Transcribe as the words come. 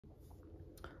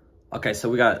Okay, so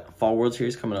we got Fall World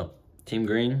Series coming up. Team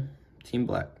Green, Team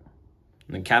Black.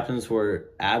 And the captains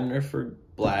were Abner for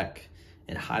Black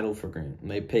and Heidel for Green.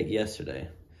 And they picked yesterday.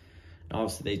 And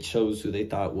obviously, they chose who they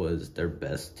thought was their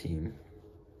best team,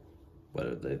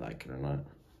 whether they like it or not.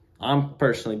 I'm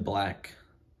personally Black,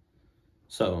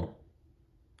 so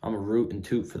I'm a root and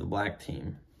toot for the Black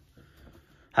team.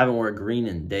 Haven't worn green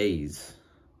in days.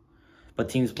 But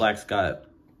Team Black's got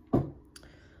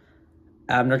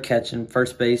Abner catching,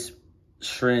 first base,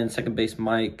 Shren, second base,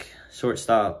 Mike,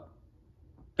 shortstop,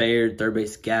 Baird, third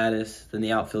base, Gaddis. Then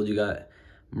the outfield, you got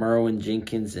Merwin,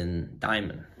 Jenkins, and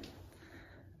Diamond.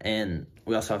 And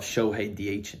we also have Shohei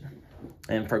DHing.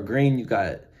 And for Green, you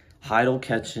got Heidel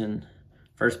catching,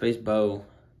 first base, Bo,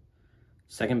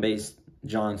 second base,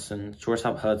 Johnson,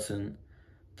 shortstop, Hudson,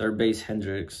 third base,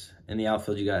 Hendricks. In the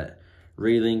outfield, you got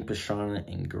Reeling,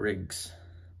 Pastrana, and Griggs.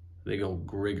 Big old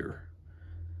Grigger.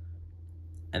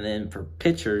 And then for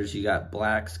pitchers, you got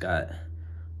Black's got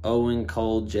Owen,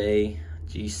 Cole, Jay,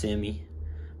 G. Simmy,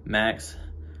 Max,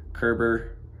 Kirby,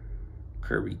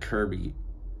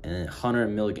 and Hunter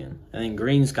and Milligan. And then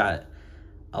Green's got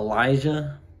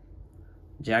Elijah,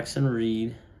 Jackson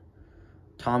Reed,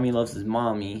 Tommy Loves His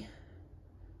Mommy,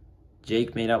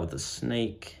 Jake Made Out with a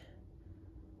Snake,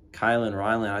 Kylan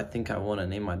Ryland. I think I want to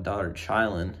name my daughter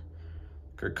Chylin,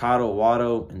 Kirkado,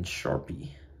 Watto, and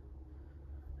Sharpie.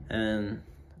 And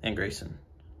Grayson.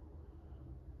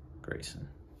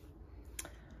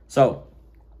 So,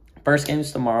 first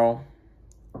game's tomorrow.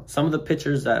 Some of the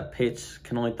pitchers that pitch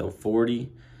can only throw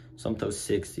 40, some throw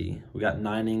 60. We got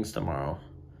 9 innings tomorrow.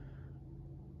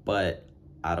 But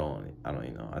I don't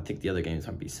even know. I think the other games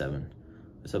might be 7.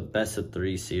 It's a best of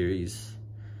 3 series.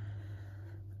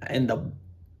 And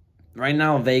right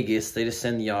now in Vegas, they just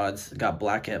send the odds. Got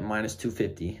Black at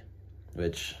 -250,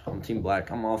 which I'm Team Black.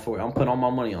 I'm all for it. I'm putting all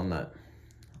my money on that.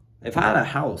 If I had a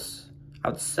house, I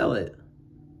would sell it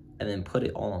and then put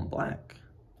it all on Black.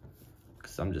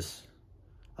 Because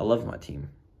I love my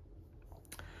team.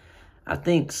 I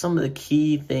think some of the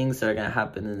key things that are going to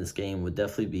happen in this game would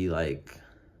definitely be like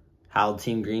how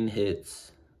Team Green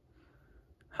hits,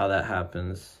 how that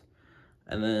happens.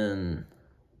 And then,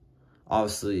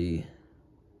 obviously,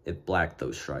 if Black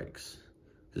throws strikes.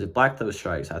 Because if Black throws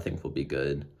strikes, I think we'll be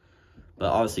good. But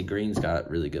obviously, Green's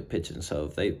got really good pitching, so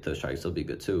if they throw strikes, they'll be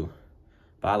good too.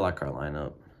 But I like our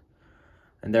lineup.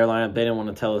 And their lineup, they didn't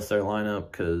want to tell us their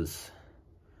lineup because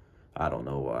I don't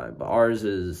know why. But ours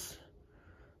is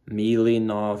me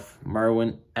leading off,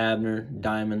 Merwin, Abner,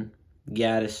 Diamond,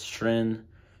 Gaddis, Shren,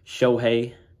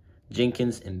 Shohei,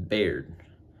 Jenkins, and Baird.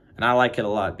 And I like it a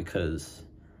lot because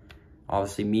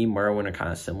obviously me and Merwin are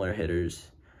kind of similar hitters.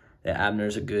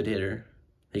 Abner's a good hitter.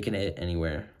 He can hit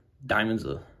anywhere. Diamond's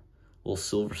a little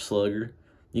silver slugger.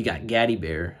 You got Gaddy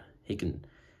Bear. He can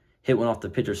hit one off the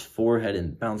pitcher's forehead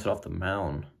and bounce it off the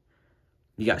mound.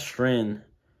 You got Shren.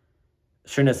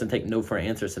 Shren doesn't take no for an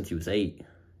answer since he was 8.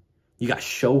 You got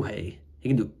Shohei. He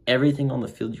can do everything on the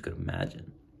field you could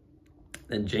imagine.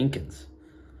 Then Jenkins,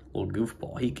 little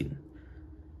goofball. He can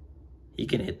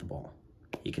hit the ball.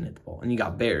 And you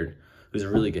got Baird, who's a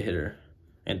really good hitter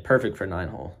and perfect for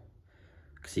 9-hole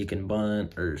because he can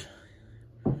bunt or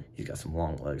he's got some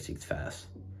long legs. He's fast.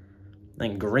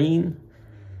 Then Green,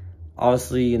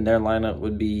 obviously, in their lineup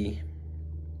would be,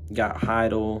 got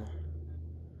Heidel,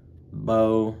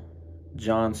 Bo,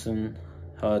 Johnson,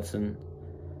 Hudson,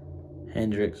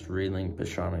 Hendricks, Reeling,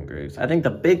 Pastrana, and Griggs. I think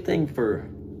the big thing for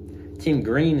Team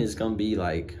Green is going to be,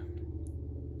 like,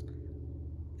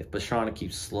 if Pastrana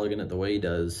keeps slugging it the way he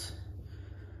does,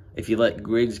 if you let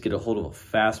Griggs get a hold of a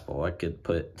fastball, I could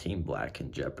put Team Black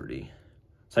in jeopardy.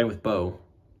 Same with Bo.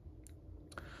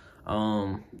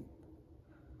 Or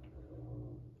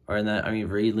in that, I mean,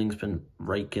 Reeling's been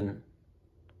raking.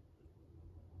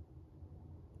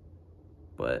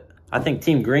 But I think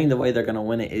Team Green, the way they're going to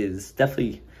win it is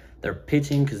definitely their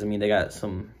pitching. Because, I mean, they got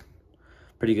some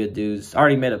pretty good dudes. I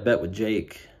already made a bet with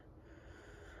Jake.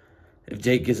 If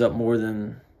Jake gives up more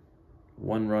than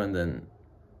 1 run, then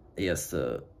he has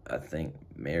to, I think,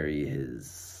 marry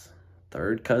his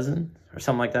 3rd cousin or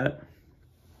something like that.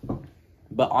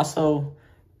 But also,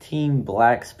 Team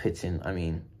Black's pitching, I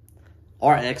mean,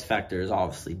 our X factor is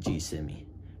obviously G. Simmy.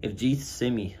 If G.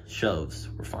 Simmy shoves,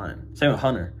 we're fine. Same with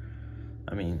Hunter.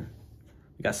 I mean,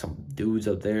 we got some dudes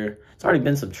up there. It's already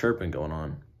been some chirping going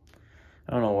on.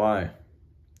 I don't know why.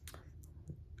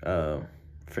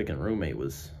 Freaking roommate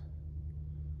was...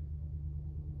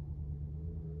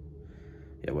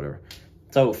 Yeah, whatever.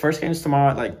 So, first game's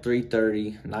tomorrow at like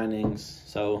 3:30, 9 innings.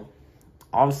 So,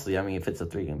 obviously, I mean, if it's a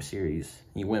 3-game series,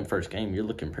 you win first game, you're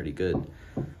looking pretty good.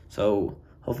 So,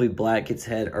 hopefully Black gets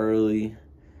ahead early.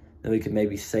 Then we could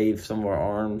maybe save some of our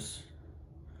arms.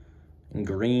 And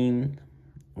Green,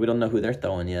 we don't know who they're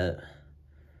throwing yet.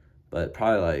 But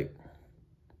probably like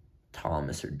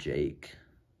Thomas or Jake.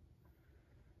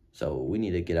 So we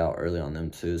need to get out early on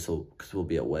them too, because we'll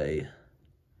be away.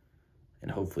 And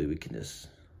hopefully we can just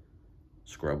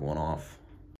scrub one off.